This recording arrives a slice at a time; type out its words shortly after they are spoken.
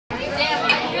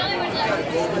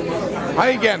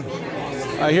Hi again.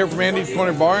 Here from Andy's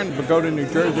Corner Bar in Pagoda, New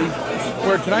Jersey,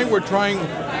 where tonight we're trying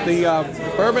the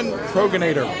Bourbon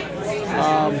Troegenator.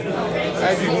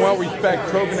 As you can well respect,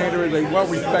 Troegenator is a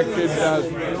well-respected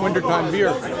wintertime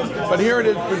beer, but here it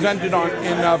is presented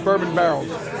in bourbon barrels.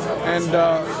 And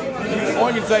all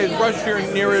I can say is rush to your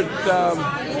nearest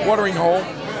watering hole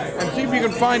and see if you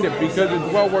can find it, because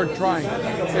it's well worth trying.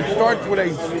 It starts with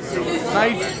a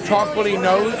nice chocolatey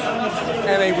nose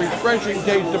and a refreshing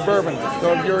taste of bourbon.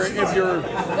 So if you're a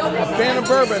fan of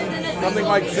bourbon, something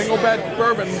like single batch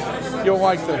bourbon, you'll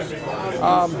like this.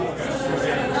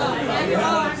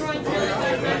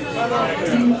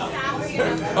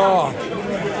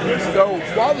 So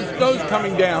while the snow's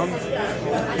coming down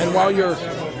and while you're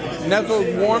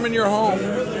nestled warm in your home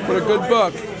with a good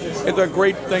book, it's a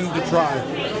great thing to try.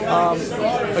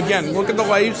 Again, look at the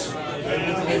lace,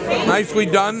 nicely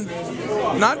done.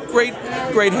 Not great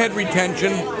head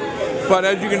retention, but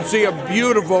as you can see, a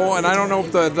beautiful, and I don't know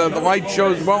if the light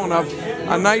shows well enough,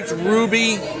 a nice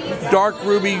ruby, dark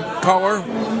ruby color,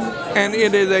 and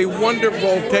it is a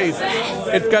wonderful taste.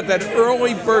 It's got that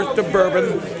early burst of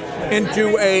bourbon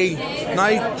into a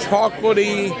nice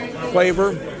chocolatey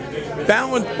flavor,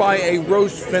 balanced by a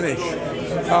roast finish.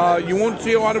 You won't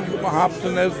see a lot of hops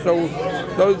in this, so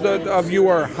those of you who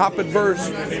are hop adverse,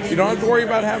 you don't have to worry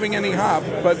about having any hop,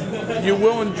 but you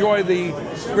will enjoy the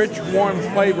rich, warm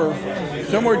flavor,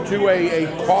 similar to a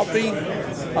coffee.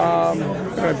 How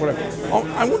can I put it?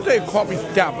 I wouldn't say a coffee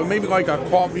stout, but maybe like a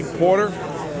coffee porter,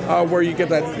 where you get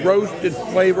that roasted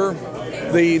flavor,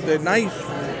 the nice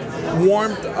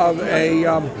warmth of a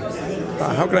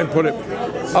how can I put it?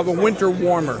 Of a winter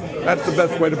warmer. That's the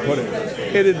best way to put it.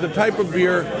 It is the type of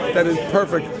beer that is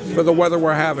perfect for the weather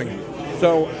we're having.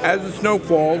 So as the snow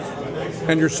falls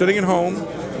and you're sitting at home,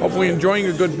 hopefully enjoying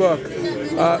a good book,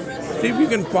 see if you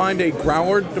can find a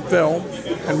growler to fill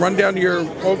and run down to your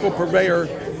local purveyor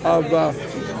of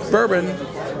Bourbon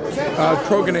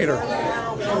Troegenator.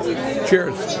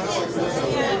 Cheers.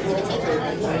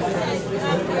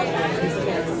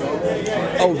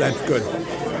 Oh, that's good.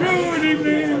 Good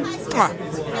evening.